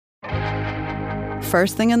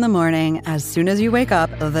First thing in the morning, as soon as you wake up,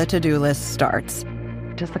 the to-do list starts.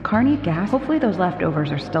 Does the car need gas? Hopefully those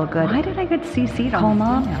leftovers are still good. Why did I get CC'd on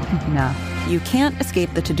Mom? No. You can't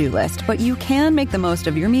escape the to-do list, but you can make the most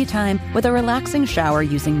of your me time with a relaxing shower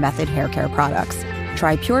using Method Hair Care products.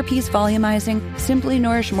 Try Pure Peace Volumizing, Simply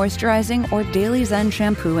Nourish Moisturizing, or Daily Zen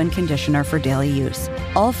Shampoo and Conditioner for daily use.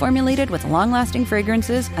 All formulated with long-lasting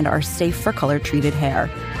fragrances and are safe for color-treated hair.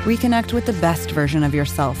 Reconnect with the best version of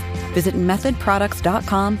yourself. Visit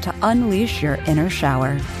methodproducts.com to unleash your inner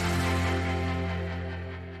shower.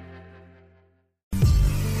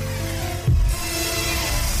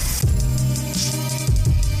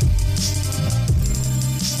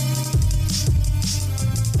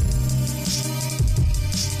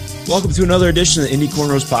 Welcome to another edition of the Indy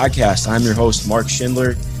Cornrows Podcast. I'm your host, Mark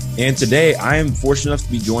Schindler, and today I am fortunate enough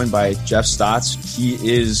to be joined by Jeff Stotts. He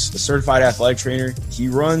is a certified athletic trainer. He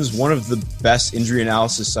runs one of the best injury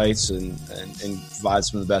analysis sites and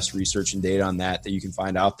provides some of the best research and data on that you can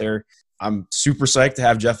find out there. I'm super psyched to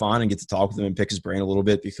have Jeff on and get to talk with him and pick his brain a little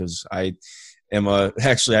bit because I forgot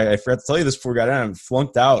to tell you this before we got on. I'm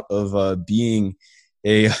flunked out of being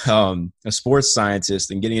a sports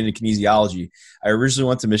scientist and getting into kinesiology. I originally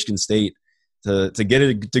went to Michigan State to get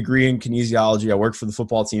a degree in kinesiology. I worked for the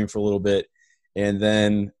football team for a little bit, and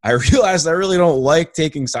then I realized I really don't like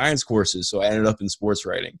taking science courses, so I ended up in sports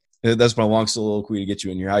writing. That's my long soliloquy to get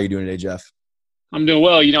you in here. How are you doing today, Jeff? I'm doing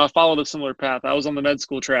well. I followed a similar path. I was on the med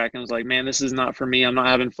school track and was like, man, this is not for me. I'm not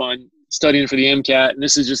having fun studying for the MCAT, and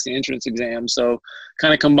this is just the entrance exam. So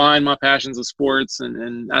kind of combine my passions of sports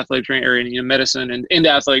and athletic training, and medicine and into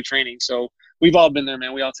athletic training. So we've all been there,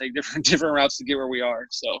 man. We all take different routes to get where we are.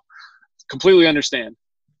 So completely understand.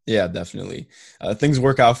 Yeah, definitely. Things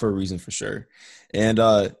work out for a reason for sure. And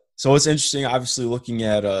so it's interesting, obviously, looking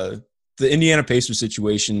at the Indiana Pacers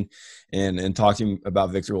situation and talking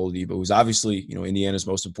about Victor Oladipo, who's obviously, Indiana's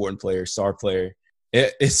most important player, star player.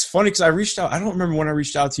 It's funny because I reached out. I don't remember when I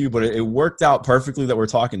reached out to you, but it worked out perfectly that we're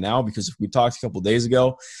talking now, because if we talked a couple of days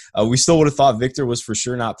ago, we still would have thought Victor was for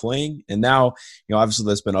sure not playing. And now, obviously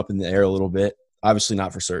that's been up in the air a little bit. Obviously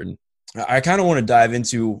not for certain. I kind of want to dive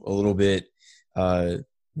into a little bit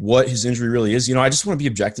what his injury really is. I just want to be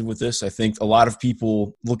objective with this. I think a lot of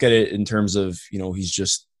people look at it in terms of,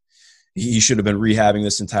 he should have been rehabbing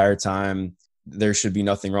this entire time. There should be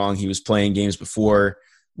nothing wrong. He was playing games before.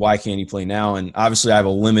 Why can't he play now? And obviously I have a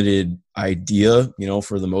limited idea,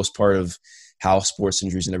 for the most part, of how sports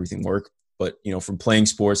injuries and everything work. But, from playing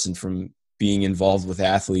sports and from being involved with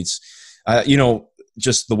athletes,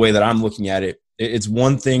 just the way that I'm looking at it, it's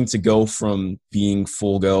one thing to go from being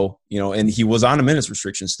full go, and he was on a minutes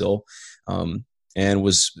restriction still, and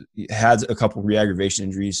had a couple re-aggravation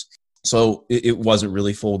injuries. So it wasn't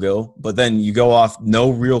really full go, but then you go off no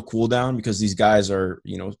real cool down, because these guys are,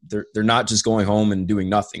 they're not just going home and doing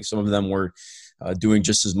nothing. Some of them were doing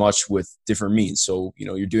just as much with different means. So,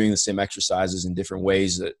 you're doing the same exercises in different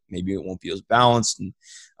ways that maybe it won't be as balanced. And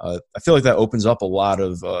I feel like that opens up a lot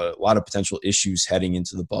of potential issues heading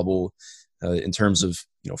into the bubble in terms of,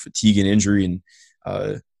 fatigue and injury.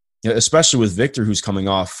 And especially with Victor, who's coming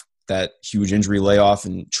off that huge injury layoff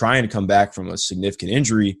and trying to come back from a significant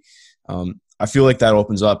injury. I feel like that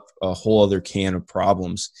opens up a whole other can of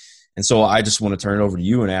problems. And so I just want to turn it over to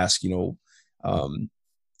you and ask,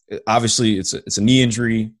 obviously it's a knee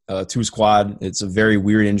injury to his quad. It's a very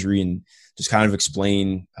weird injury, and just kind of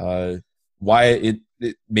explain why it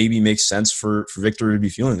maybe makes sense for Victor to be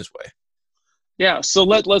feeling this way. Yeah. So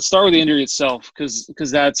let's start with the injury itself,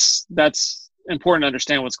 because that's important to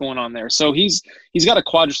understand what's going on there. So he's got a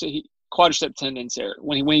quadricep tendon tear.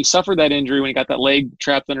 When he suffered that injury, when he got that leg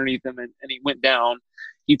trapped underneath him and he went down,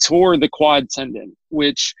 he tore the quad tendon,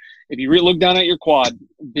 which if you look down at your quad,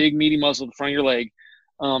 big meaty muscle at the front of your leg,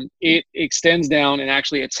 it extends down and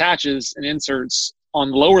actually attaches and inserts on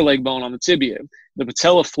the lower leg bone on the tibia. The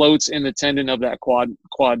patella floats in the tendon of that quad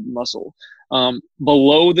muscle.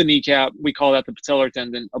 Below the kneecap, we call that the patellar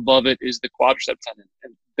tendon. Above it is the quadricep tendon.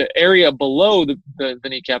 And the area below the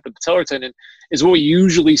kneecap, the patellar tendon, is what we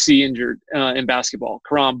usually see injured in basketball.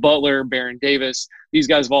 Karan Butler, Baron Davis, these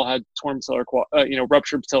guys have all had torn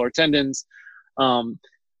ruptured patellar tendons.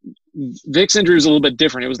 Vic's injury was a little bit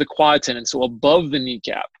different. It was the quad tendon, so above the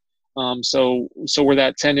kneecap. So where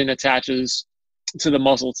that tendon attaches to the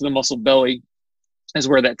muscle belly is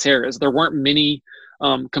where that tear is. There weren't many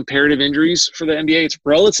comparative injuries for the NBA. It's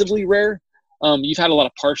relatively rare. You've had a lot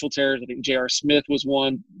of partial tears. I think J.R. Smith was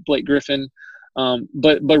one, Blake Griffin.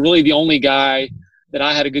 But really the only guy that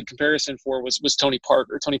I had a good comparison for was Tony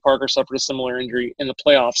Parker. Tony Parker suffered a similar injury in the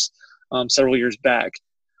playoffs several years back.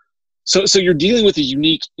 So you're dealing with a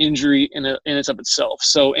unique injury in its of itself.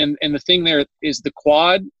 So and the thing there is the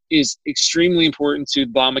quad is extremely important to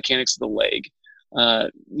the biomechanics of the leg.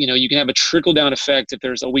 You can have a trickle down effect if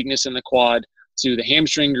there's a weakness in the quad to the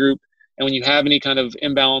hamstring group, and when you have any kind of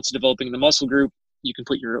imbalance developing in the muscle group, you can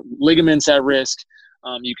put your ligaments at risk.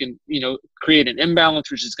 You can create an imbalance,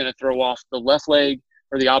 which is going to throw off the left leg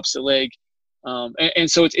or the opposite leg, and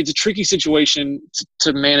so it's a tricky situation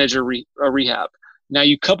to manage a rehab. Now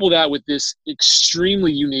you couple that with this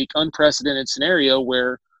extremely unique, unprecedented scenario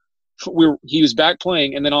where he was back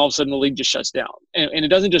playing, and then all of a sudden the league just shuts down. And it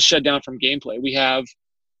doesn't just shut down from gameplay. We have,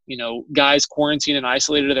 guys quarantined and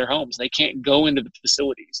isolated to their homes. They can't go into the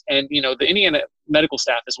facilities. And, the Indiana medical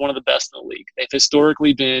staff is one of the best in the league. They've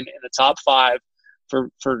historically been in the top 5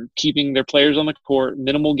 for keeping their players on the court,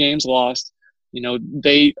 minimal games lost.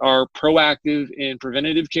 They are proactive in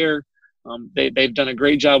preventative care. They've done a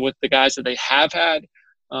great job with the guys that they have had.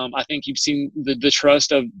 I think you've seen the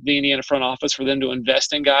trust of the Indiana front office for them to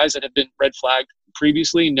invest in guys that have been red flagged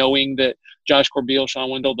previously, knowing that Josh Corbeil, Sean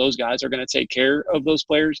Wendell, those guys are going to take care of those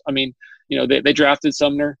players. I mean, they drafted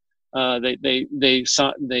Sumner. They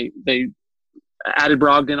added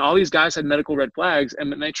Brogdon. All these guys had medical red flags,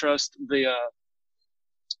 and they trust the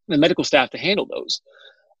medical staff to handle those.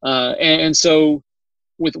 And so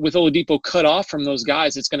with Oladipo cut off from those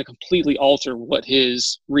guys, it's going to completely alter what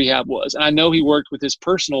his rehab was. And I know he worked with his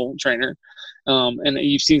personal trainer, and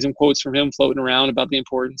you've seen some quotes from him floating around about the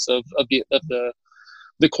importance of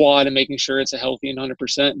the quad and making sure it's a healthy and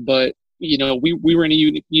 100%. But we were in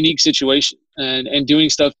a unique situation, and doing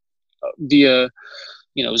stuff via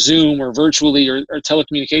Zoom or virtually or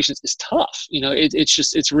telecommunications is tough.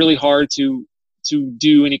 It's really hard to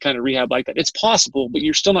do any kind of rehab like that. It's possible, but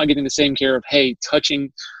you're still not getting the same care of, hey,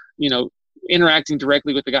 touching, interacting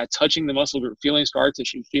directly with the guy, touching the muscle group, feeling scar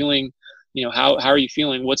tissue, feeling, how are you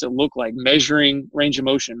feeling? What's it look like? Measuring range of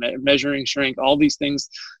motion, measuring strength. All these things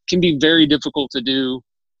can be very difficult to do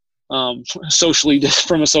socially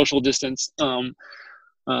from a social distance.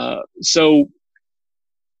 So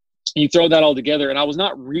you throw that all together, and I was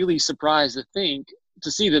not really surprised to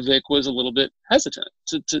see that Vic was a little bit hesitant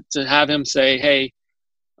to have him say, hey,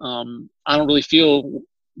 I don't really feel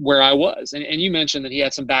where I was. And you mentioned that he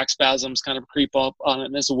had some back spasms kind of creep up on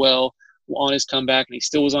him as well on his comeback, and he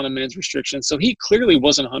still was on a minutes restriction. So he clearly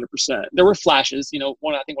wasn't 100%. There were flashes, I think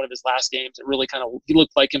one of his last games, it really he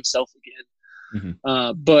looked like himself again.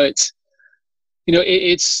 Mm-hmm. But,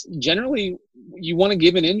 it's generally, you want to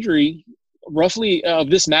give an injury roughly of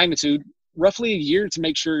this magnitude, roughly a year to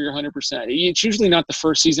make sure you're 100%. It's usually not the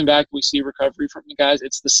first season back we see recovery from you guys.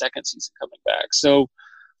 It's the second season coming back. So,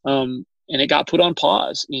 and it got put on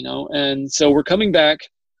pause, and so we're coming back.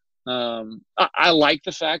 I like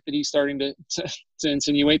the fact that he's starting to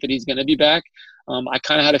insinuate that he's going to be back. I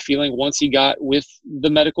kind of had a feeling once he got with the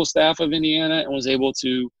medical staff of Indiana and was able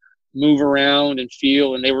to move around and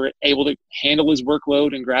feel, and they were able to handle his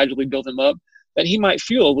workload and gradually build him up, that he might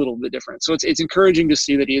feel a little bit different. So it's encouraging to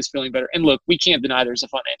see that he is feeling better. And look, we can't deny there's a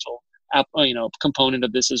financial component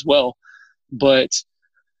of this as well. But,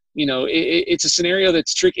 it's a scenario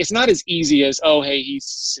that's tricky. It's not as easy as, oh, hey, he's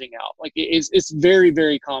sitting out. Like it's very,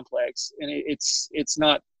 very complex, and it's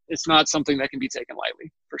not something that can be taken lightly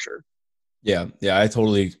for sure. Yeah, I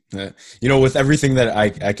totally, with everything that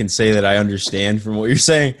I can say that I understand from what you're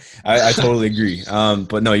saying, I totally agree.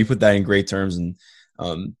 But no, you put that in great terms, and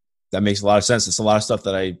that makes a lot of sense. It's a lot of stuff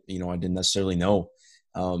that I didn't necessarily know.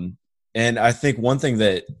 And I think one thing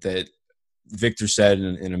that Victor said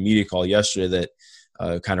in a media call yesterday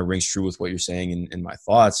that kind of rings true with what you're saying and my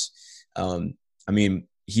thoughts.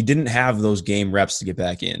 He didn't have those game reps to get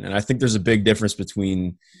back in. And I think there's a big difference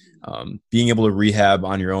between being able to rehab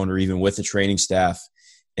on your own or even with the training staff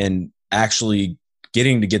and actually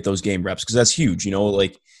getting to get those game reps, because that's huge. You're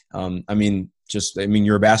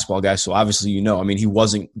a basketball guy, so obviously he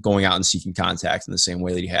wasn't going out and seeking contact in the same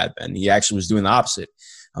way that he had been. He actually was doing the opposite.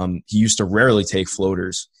 He used to rarely take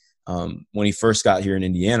floaters when he first got here in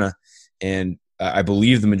Indiana, and I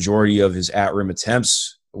believe the majority of his at-rim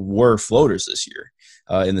attempts were floaters this year.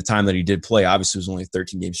 In the time that he did play, obviously it was only a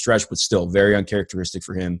 13-game stretch, but still very uncharacteristic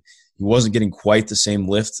for him. He wasn't getting quite the same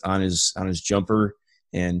lift on his jumper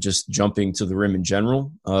and just jumping to the rim in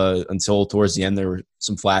general until towards the end there were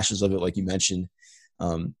some flashes of it, like you mentioned.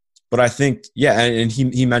 But I think, and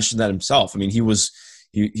he mentioned that himself. He was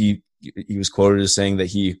quoted as saying that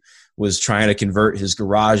he was trying to convert his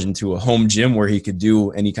garage into a home gym where he could do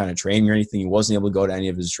any kind of training or anything. He wasn't able to go to any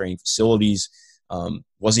of his training facilities.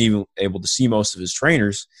 Wasn't even able to see most of his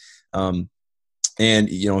trainers. And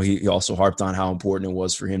he also harped on how important it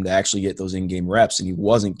was for him to actually get those in-game reps, and he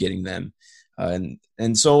wasn't getting them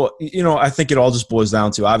And so, I think it all just boils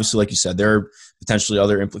down to, obviously, like you said, there are potentially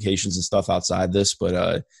other implications and stuff outside this,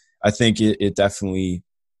 but I think it definitely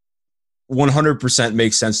 100%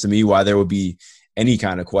 makes sense to me why there would be any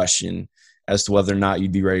kind of question as to whether or not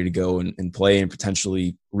you'd be ready to go and play and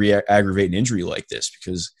potentially re-aggravate an injury like this.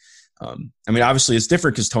 Because, obviously it's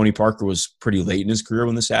different because Tony Parker was pretty late in his career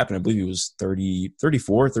when this happened. I believe he was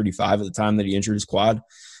 34, 35 at the time that he injured his quad.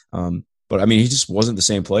 But he just wasn't the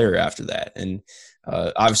same player after that. And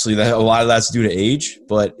obviously a lot of that's due to age,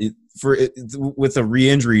 but with a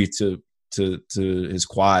re-injury to his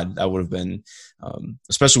quad, that would have been,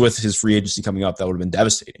 especially with his free agency coming up, that would have been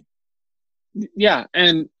devastating. Yeah,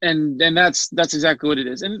 and that's exactly what it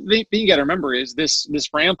is. And the thing you got to remember is this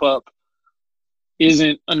ramp up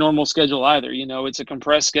isn't a normal schedule either. It's a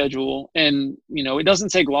compressed schedule, and it doesn't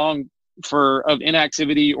take long of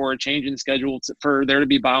inactivity or a change in schedule for there to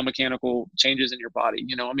be biomechanical changes in your body.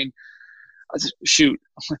 Shoot,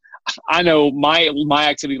 I know my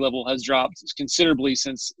activity level has dropped considerably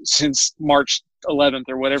since March 11th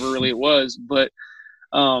or whatever really it was, but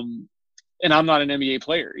and I'm not an NBA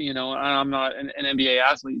player, I'm not an NBA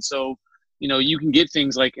athlete. So, you can get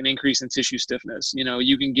things like an increase in tissue stiffness,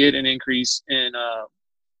 you can get an increase in,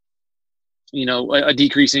 a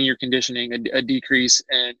decrease in your conditioning, a decrease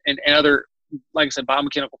in other, like I said,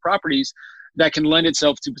 biomechanical properties that can lend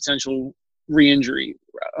itself to potential re-injury,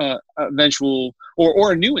 eventual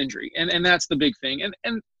or a new injury. And that's the big thing.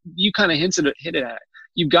 And you kind of hit it at,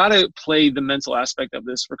 you've got to play the mental aspect of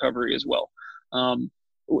this recovery as well.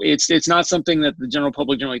 It's not something that the general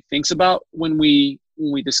public generally thinks about when we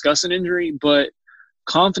discuss an injury, but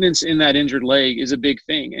confidence in that injured leg is a big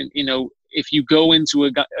thing. And, if you go into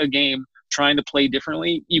a game trying to play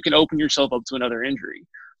differently, you can open yourself up to another injury.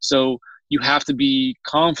 So you have to be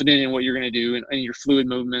confident in what you're going to do and your fluid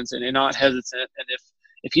movements and not hesitant. And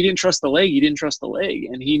if he didn't trust the leg, he didn't trust the leg.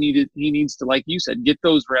 And he needs to, like you said, get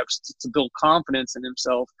those reps to build confidence in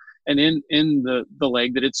himself and in the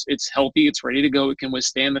leg, that it's healthy, it's ready to go, it can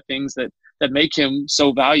withstand the things that make him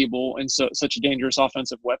so valuable and such a dangerous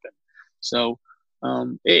offensive weapon. So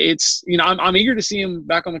it's, I'm eager to see him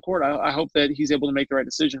back on the court. I hope that he's able to make the right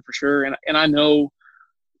decision for sure. And I know,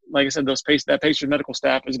 like I said, that Pacers medical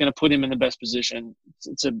staff is going to put him in the best position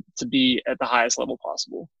to be at the highest level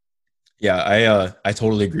possible. Yeah, I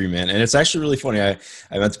totally agree, man. And it's actually really funny. I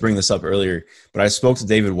meant to bring this up earlier, but I spoke to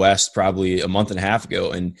David West probably a month and a half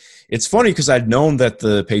ago. And it's funny because I'd known that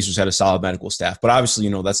the Pacers had a solid medical staff, but obviously,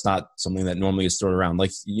 that's not something that normally is thrown around.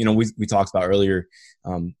 Like, we talked about earlier,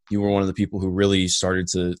 you were one of the people who really started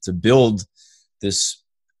to build this,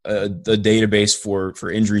 the database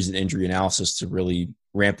for injuries and injury analysis to really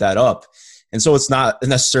ramp that up. And so it's not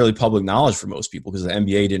necessarily public knowledge for most people because the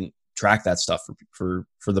NBA didn't track that stuff for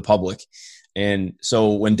the public. And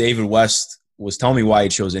so when David West was telling me why he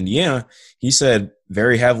chose Indiana, he said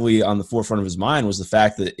very heavily on the forefront of his mind was the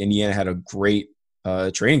fact that Indiana had a great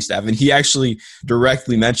training staff. And he actually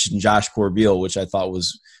directly mentioned Josh Corbeil, which I thought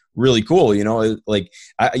was really cool. You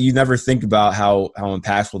never think about how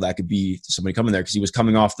impactful that could be to somebody coming there, because he was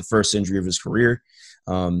coming off the first injury of his career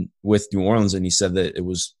with New Orleans. And he said that it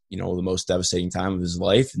was, the most devastating time of his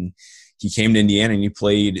life. And he came to Indiana and he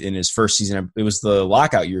played in his first season. It was the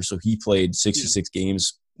lockout year, so he played 66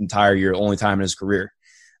 games entire year, only time in his career.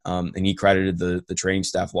 And he credited the training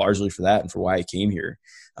staff largely for that and for why he came here,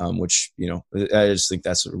 which, I just think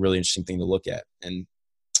that's a really interesting thing to look at. And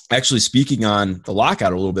actually, speaking on the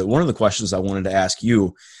lockout a little bit, one of the questions I wanted to ask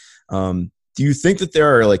you, do you think that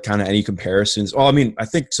there are kind of any comparisons? Well, I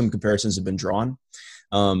think some comparisons have been drawn,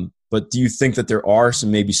 but do you think that there are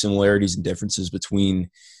some maybe similarities and differences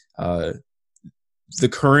between the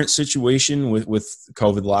current situation with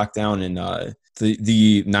COVID lockdown and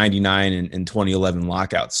the 99 and 2011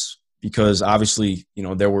 lockouts? Because obviously,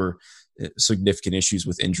 there were significant issues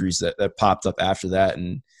with injuries that popped up after that.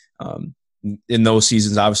 And in those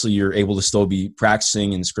seasons, obviously, you're able to still be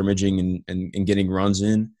practicing and scrimmaging and getting runs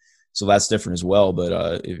in. So that's different as well.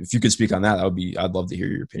 But if you could speak on that, I'd love to hear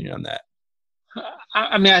your opinion on that.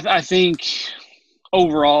 I think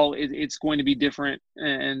overall it's going to be different,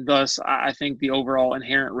 and thus I think the overall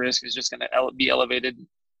inherent risk is just going to be elevated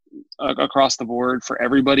across the board for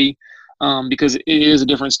everybody, because it is a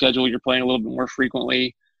different schedule. You're playing a little bit more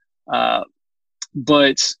frequently,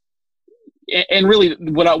 but really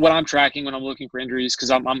what I'm tracking when I'm looking for injuries,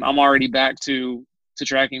 because I'm already back to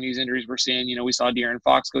tracking these injuries we're seeing. We saw De'Aaron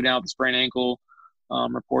Fox go down with a sprained ankle.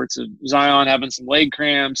 Reports of Zion having some leg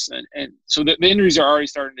cramps, and so the injuries are already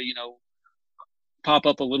starting to pop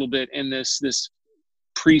up a little bit in this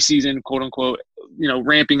preseason, quote unquote,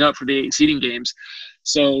 ramping up for the 8 seeding games.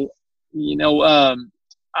 So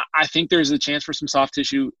I think there's a chance for some soft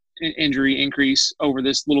tissue injury increase over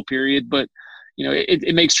this little period, but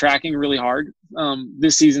it makes tracking really hard.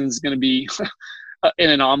 This season is going to be an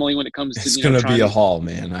anomaly when it comes to it's going to be a haul,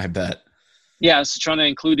 man. I bet. Yeah, so trying to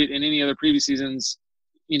include it in any other previous seasons,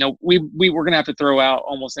 we were going to have to throw out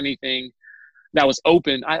almost anything that was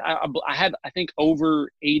open. I had, I think, over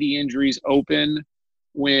 80 injuries open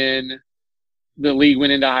when the league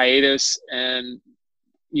went into hiatus, and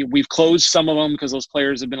we've closed some of them because those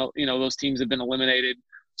players have been, those teams have been eliminated.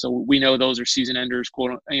 So we know those are season enders,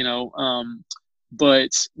 quote, but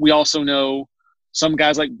we also know some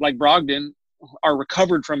guys like Brogdon are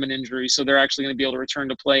recovered from an injury, so they're actually going to be able to return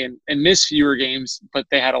to play and miss fewer games, but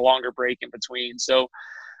they had a longer break in between. So,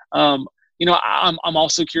 I'm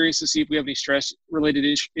also curious to see if we have any stress-related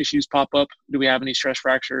issues pop up. Do we have any stress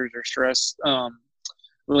fractures or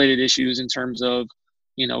stress-related issues in terms of,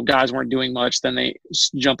 guys weren't doing much, then they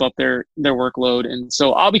jump up their workload. And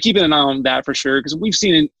so I'll be keeping an eye on that for sure, because we've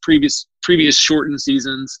seen in previous shortened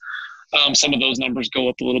seasons, some of those numbers go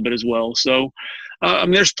up a little bit as well. So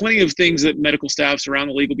there's plenty of things that medical staffs around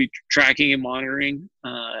the league will be tracking and monitoring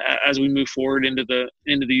as we move forward into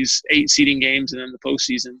these 8 seeding games and then the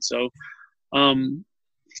postseason. So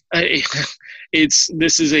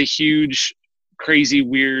this is a huge, crazy,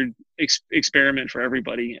 weird experiment for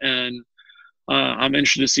everybody, and I'm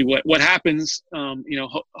interested to see what happens.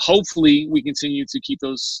 Hopefully we continue to keep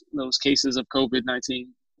those cases of COVID-19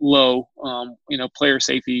 low. Player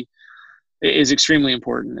safety is extremely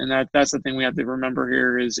important, and that's the thing we have to remember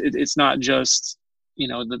here is it's not just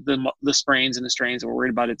the sprains and the strains that we're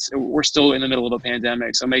worried about. We're still in the middle of a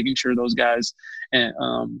pandemic, so making sure those guys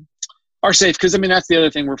are safe, because that's the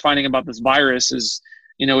other thing we're finding about this virus is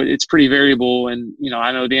it's pretty variable, and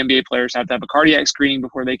I know the NBA players have to have a cardiac screening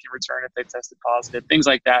before they can return if they've tested positive, things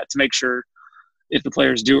like that, to make sure if the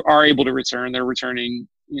players are able to return, they're returning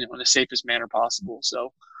in the safest manner possible.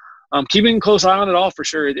 So keeping a close eye on it all for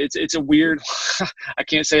sure. It's a weird I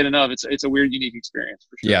can't say it enough, it's a weird, unique experience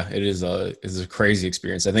for sure. Yeah, it is a crazy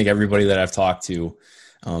experience. I think everybody that I've talked to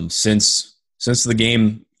since the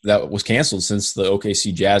game that was canceled, since the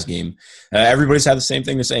OKC Jazz game, everybody's had the same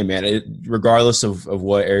thing to say, man. Regardless of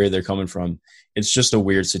what area they're coming from, it's just a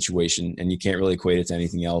weird situation, and you can't really equate it to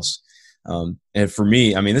anything else. And for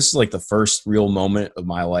me, this is like the first real moment of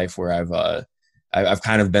my life where I've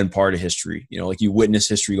kind of been part of history. Like you witness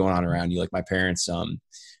history going on around you. Like my parents,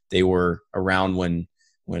 they were around when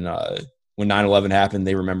 9/11 happened.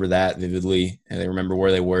 They remember that vividly, and they remember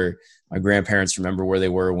where they were. My grandparents remember where they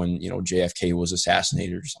were when JFK was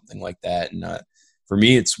assassinated or something like that. And for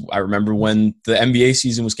me, I remember when the NBA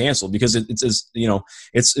season was canceled, because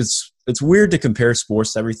it's weird to compare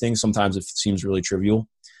sports to everything. Sometimes it seems really trivial,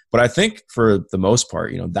 but I think for the most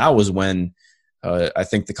part, that was when I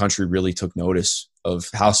think the country really took notice of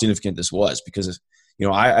how significant this was, because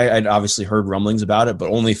I'd obviously heard rumblings about it, but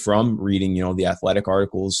only from reading the Athletic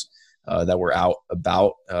articles that were out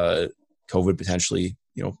about COVID potentially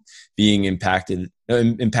being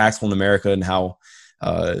impactful in America, and how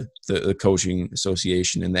the coaching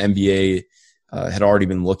association and the NBA had already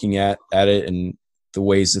been looking at it and the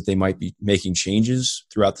ways that they might be making changes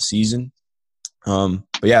throughout the season. But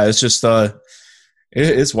yeah, it's just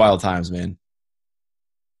it's wild times, man.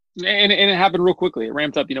 And it happened real quickly. It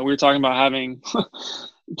ramped up. We were talking about having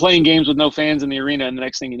playing games with no fans in the arena, and the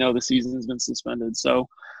next thing you know, the season has been suspended. So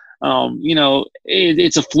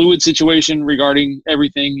it's a fluid situation regarding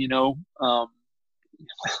everything, and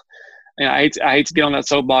I hate to get on that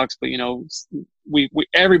soapbox, but we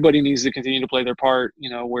everybody needs to continue to play their part.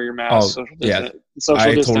 Wear your mask. Social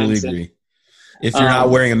distance, totally agree. If you're not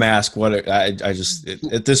wearing a mask, I just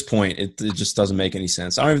at this point, it just doesn't make any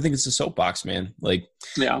sense. I don't even think it's a soapbox, man. Like,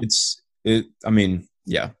 yeah, it's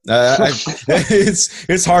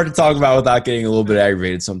hard to talk about without getting a little bit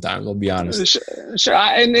aggravated sometimes. I'll be honest. Sure.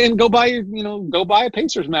 And go buy a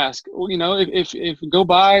Pacers mask. If go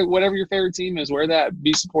buy whatever your favorite team is, wear that.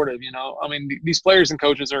 Be supportive. These players and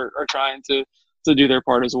coaches are trying to do their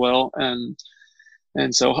part as well, and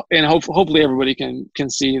so hopefully everybody can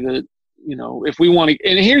see that. If we want to,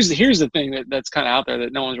 and here's the thing that's kind of out there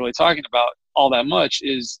that no one's really talking about all that much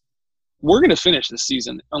is we're going to finish this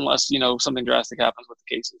season unless, something drastic happens with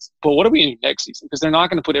the cases. But what are we going to do next season? Because they're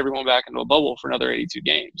not going to put everyone back into a bubble for another 82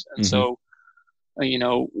 games. And so,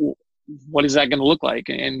 what is that going to look like?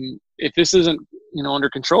 And if this isn't,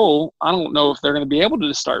 under control, I don't know if they're going to be able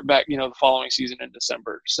to start back, the following season in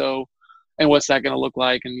December. So, and what's that going to look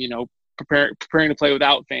like? And, preparing to play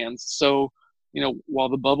without fans. So, while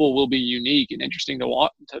the bubble will be unique and interesting to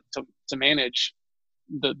manage,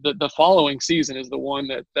 the following season is the one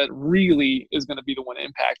that really is going to be the one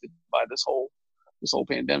impacted by this whole this whole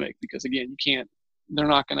pandemic, because again, they're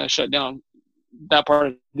not going to shut down that part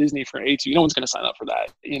of Disney for A2. No one's going to sign up for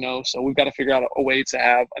that, so we've got to figure out a way to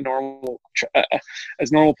have a normal,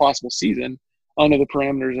 as normal possible season under the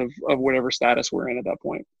parameters of whatever status we're in at that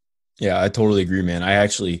point. Yeah, I totally agree, man. I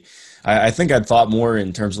think I'd thought more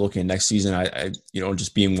in terms of looking at next season. I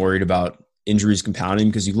just being worried about injuries compounding,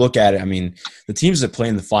 because you look at it. I mean, the teams that play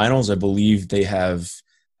in the finals, I believe they have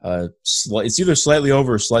it's either slightly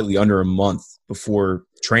over or slightly under a month before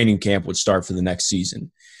training camp would start for the next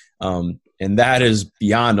season, and that is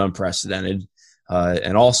beyond unprecedented.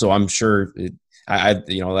 And also, I'm sure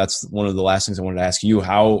that's one of the last things I wanted to ask you.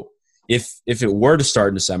 How, if it were to start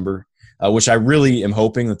in December, which I really am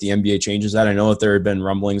hoping that the NBA changes that. I know that there had been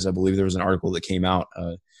rumblings. I believe there was an article that came out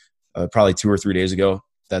probably 2 or 3 days ago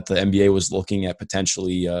that the NBA was looking at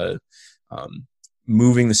potentially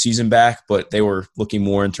moving the season back, but they were looking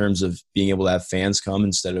more in terms of being able to have fans come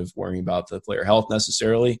instead of worrying about the player health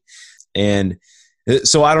necessarily. And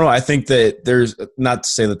so I don't know. I think that there's, not to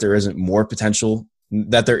say that there isn't more potential,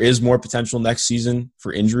 that there is more potential next season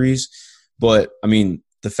for injuries, but I mean,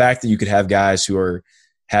 the fact that you could have guys who are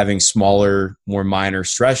having smaller, more minor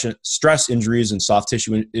stress injuries and soft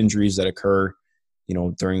tissue injuries that occur,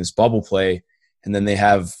 during this bubble play, and then they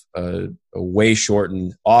have a way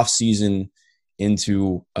shortened off season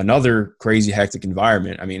into another crazy hectic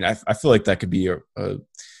environment. I mean, I feel like that could be a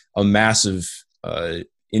massive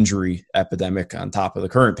injury epidemic on top of the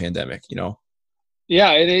current pandemic.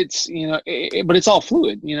 Yeah, and it's but it's all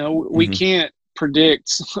fluid. We can't predict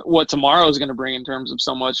what tomorrow is going to bring in terms of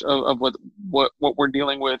so much of what we're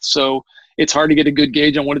dealing with. So it's hard to get a good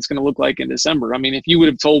gauge on what it's going to look like in December. I mean, if you would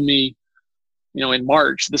have told me, in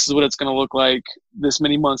March, this is what it's going to look like this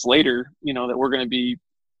many months later, that we're going to be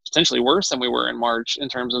potentially worse than we were in March in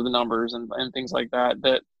terms of the numbers and things like that.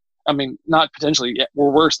 I mean, not potentially, we're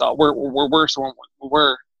worse. We're worse than we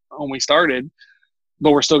were when we started,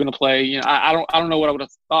 but we're still going to play. I don't know what I would have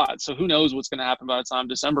thought. So who knows what's going to happen by the time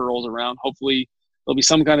December rolls around. Hopefully there'll be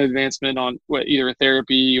some kind of advancement on either a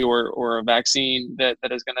therapy or a vaccine that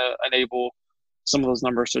is going to enable some of those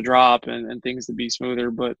numbers to drop and things to be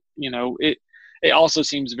smoother. But, it also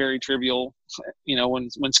seems very trivial, when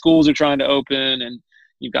schools are trying to open and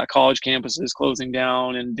you've got college campuses closing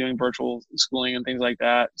down and doing virtual schooling and things like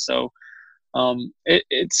that. So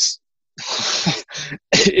it's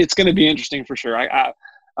it's going to be interesting for sure.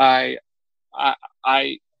 I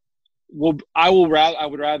would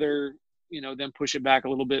rather them push it back a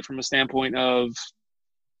little bit from a standpoint of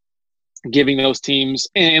giving those teams,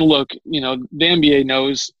 and look, the NBA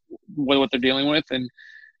knows what they're dealing with, and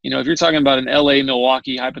if you're talking about an LA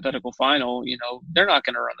Milwaukee hypothetical final, they're not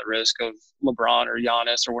going to run the risk of LeBron or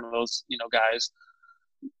Giannis or one of those guys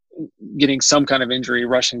getting some kind of injury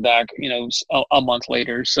rushing back a month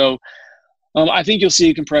later. So I think you'll see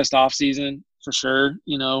a compressed off season for sure,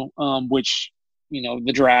 which,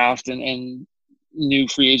 the draft and new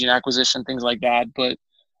free agent acquisition, things like that. But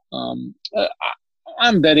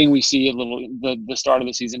I'm betting we see a little, the start of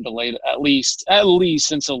the season delayed at least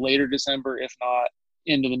until later December, if not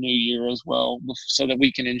into the new year as well, so that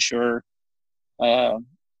we can ensure the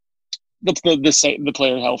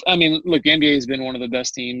player health. I mean, look, the NBA has been one of the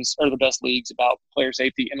best teams or the best leagues about player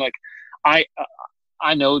safety. And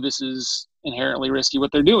I know this is inherently risky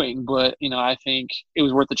what they're doing, but I think it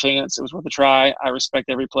was worth the chance. It was worth a try. I respect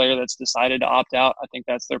every player that's decided to opt out. I think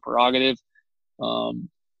that's their prerogative. So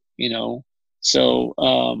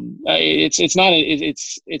it's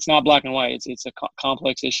not black and white. It's a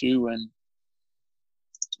complex issue, and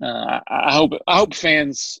I hope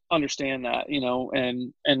fans understand that,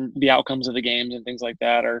 and the outcomes of the games and things like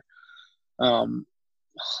that are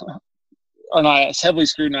not as heavily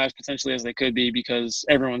scrutinized potentially as they could be, because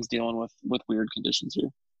everyone's dealing with weird conditions here.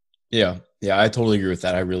 Yeah, I totally agree with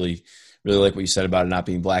that. I really, really like what you said about it not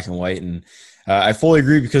being black and white, and I fully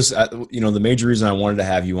agree, because the major reason I wanted to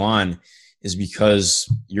have you on is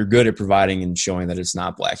because you're good at providing and showing that it's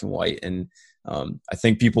not black and white, and I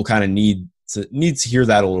think people kind of need to hear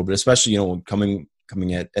that a little bit, especially coming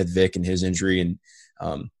at Vic and his injury, and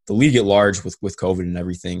the league at large with COVID and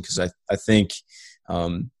everything. Because I think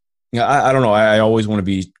I don't know. I always want to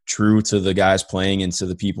be true to the guys playing and to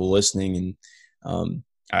the people listening, and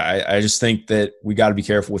I just think that we got to be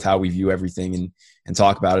careful with how we view everything and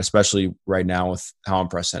talk about it, especially right now with how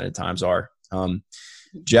unprecedented times are.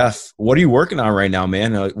 Jeff, what are you working on right now,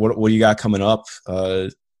 man? What do you got coming up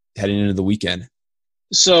heading into the weekend?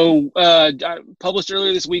 So I published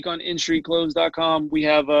earlier this week on InStreetClothes.com.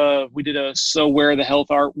 We did a So Where the Health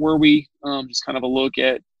Art Were We? Just kind of a look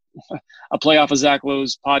at a play off of Zach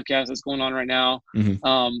Lowe's podcast that's going on right now.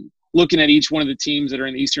 Mm-hmm. looking at each one of the teams that are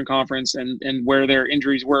in the Eastern Conference and where their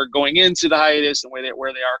injuries were going into the hiatus and where they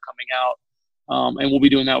are coming out. And we'll be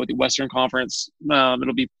doing that with the Western Conference.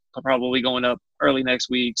 It'll be probably going up early next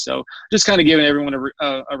week. So just kind of giving everyone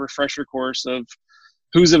a refresher course of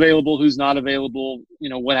who's available, who's not available,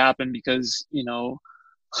 what happened, because,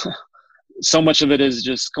 so much of it is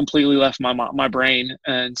just completely left my brain.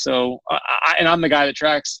 And so I'm the guy that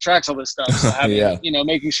tracks all this stuff. So having,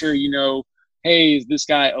 making sure, hey, is this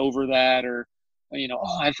guy over that? Or,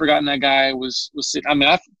 I'd forgotten that guy was sitting. I mean,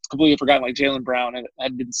 I've completely forgotten, like Jaylen Brown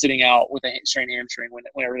had been sitting out with a strained hamstring when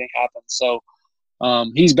everything happened. So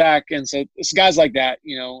he's back. And so it's guys like that,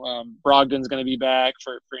 Brogdon's going to be back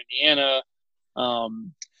for Indiana.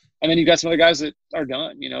 And then you've got some other guys that are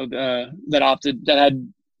done, that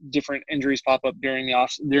had different injuries pop up during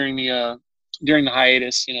the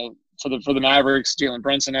hiatus. For the Mavericks, Jalen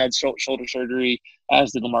Brunson had shoulder surgery,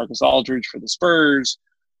 as did LaMarcus Aldridge for the Spurs.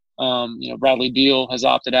 Bradley Beal has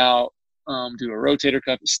opted out due to a rotator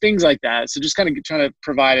cuff, things like that. So just kind of trying to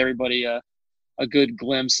provide everybody a good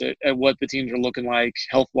glimpse at what the teams are looking like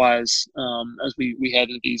health-wise as we head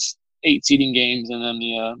into these 8 seeding games and then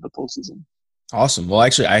the postseason. Awesome. Well,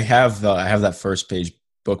 actually, I have that first page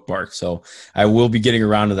bookmarked, so I will be getting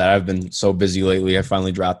around to that. I've been so busy lately. I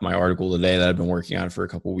finally dropped my article today that I've been working on for a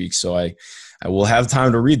couple of weeks, so I will have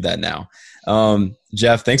time to read that now.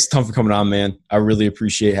 Jeff, thanks a ton for coming on, man. I really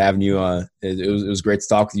appreciate having you. It was great to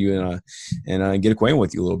talk with you and get acquainted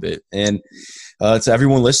with you a little bit. And to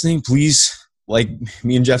everyone listening, please, like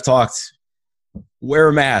me and Jeff talked, wear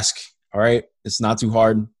a mask. All right, it's not too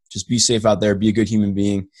hard. Just be safe out there. Be a good human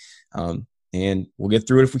being. And we'll get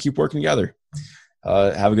through it if we keep working together.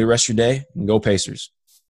 Have a good rest of your day, and go Pacers.